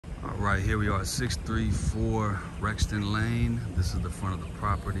Right, here we are at 634 Rexton Lane. This is the front of the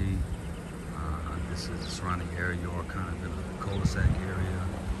property. This is the surrounding area. You're kind of in a cul-de-sac area.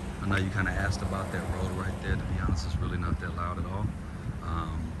 I know you kind of asked about that road right there. To be honest, it's really not that loud at all.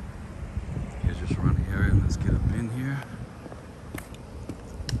 Here's your surrounding area. Let's get up in here.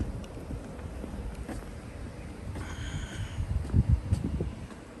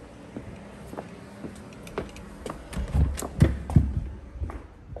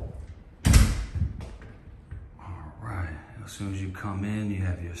 As soon as you come in, you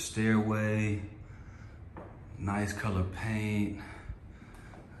have your stairway, nice color paint.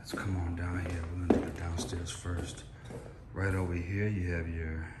 Let's come on down here. We're gonna do the downstairs first. Right over here, you have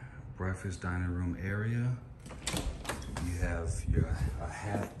your breakfast dining room area. You have your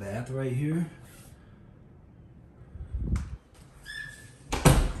half bath right here.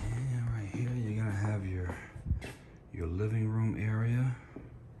 And right here, you're gonna have your living room area.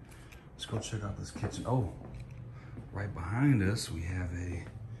 Let's go check out this kitchen. Oh. Right behind us, we have a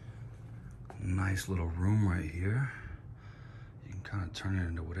nice little room right here. You can kind of turn it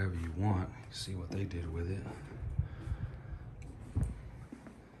into whatever you want. See what they did with it.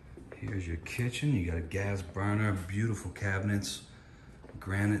 Here's your kitchen. You got a gas burner, beautiful cabinets,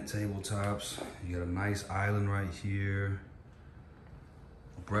 granite tabletops. You got a nice island right here.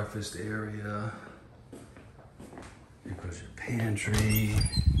 Breakfast area. Here goes your pantry.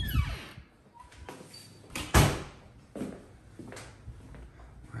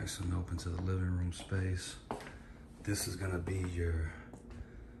 Nice and open to the living room space. This is gonna be your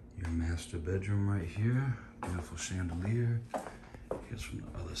master bedroom right here. Beautiful chandelier. Here's from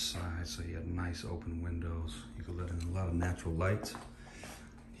the other side, so you have nice open windows. You can let in a lot of natural light.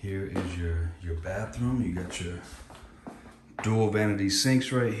 Here is your bathroom. You got your dual vanity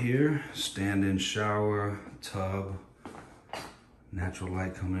sinks right here. Stand-in shower, tub, natural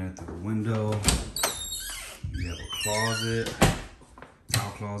light coming in through the window. You have a closet.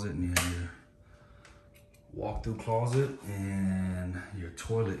 Towel closet, and you have your walk-through closet and your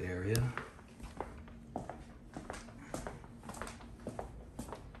toilet area.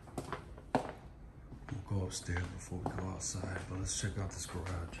 We'll go upstairs before we go outside, but let's check out this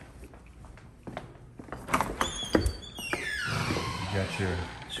garage. You got your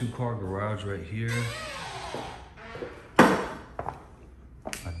 2-car garage right here.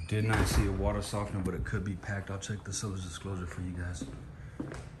 I did not see a water softener, but it could be packed. I'll check the seller's disclosure for you guys.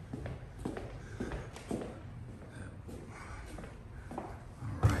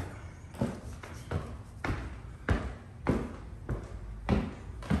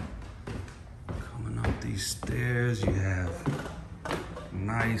 These stairs, you have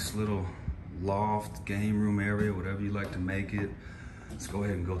nice little loft, game room area, whatever you like to make it. Let's go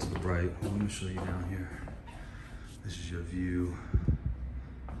ahead and go to the right. Let me show you down here. This is your view.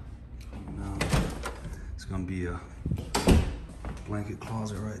 Now, it's gonna be a blanket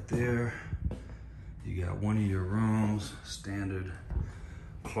closet right there. You got one of your rooms, standard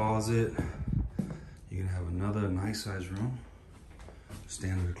closet. You're gonna have another nice size room,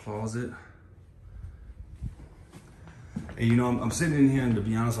 standard closet. And you know, I'm sitting in here, and to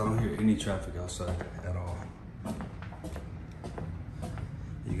be honest, I don't hear any traffic outside at all.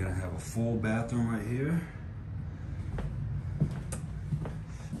 You're gonna have a full bathroom right here.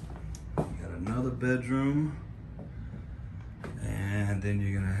 You got another bedroom. And then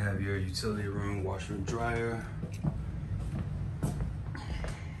you're gonna have your utility room, washer and dryer.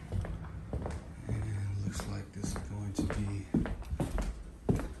 And it looks like this is going to be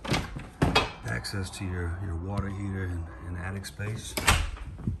access to your water heater and attic space.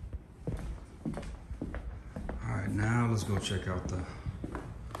 All right, now let's go check out the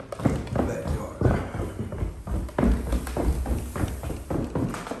backyard.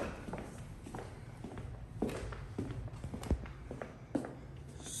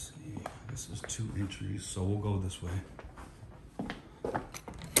 Let's see, this is 2 entries, so we'll go this way.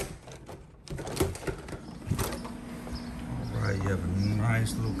 All right, you have a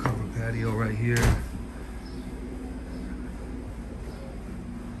nice little covered patio right here.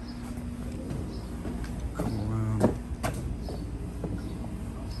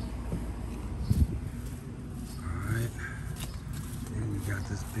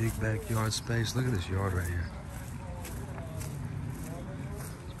 This big backyard space. Look at this yard right here.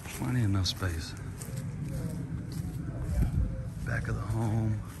 Plenty enough space. Back of the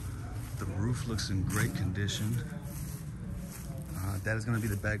home. The roof looks in great condition. That is going to be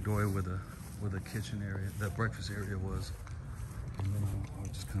the back door where the kitchen area, the breakfast area was. And then I'll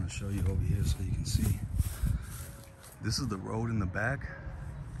just kind of show you over here so you can see. This is the road in the back.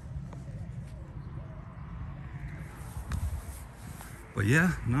 But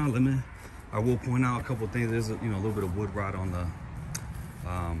yeah, no, I will point out a couple of things. There's a little bit of wood rot on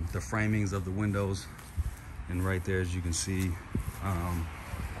the framings of the windows, and right there, as you can see,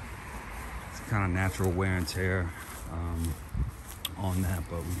 it's kind of natural wear and tear on that,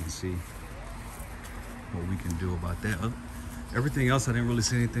 but we can see what we can do about that. Everything else, I didn't really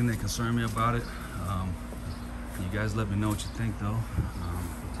see anything that concerned me about it. You guys let me know what you think, though.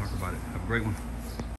 We'll talk about it. Have a great one.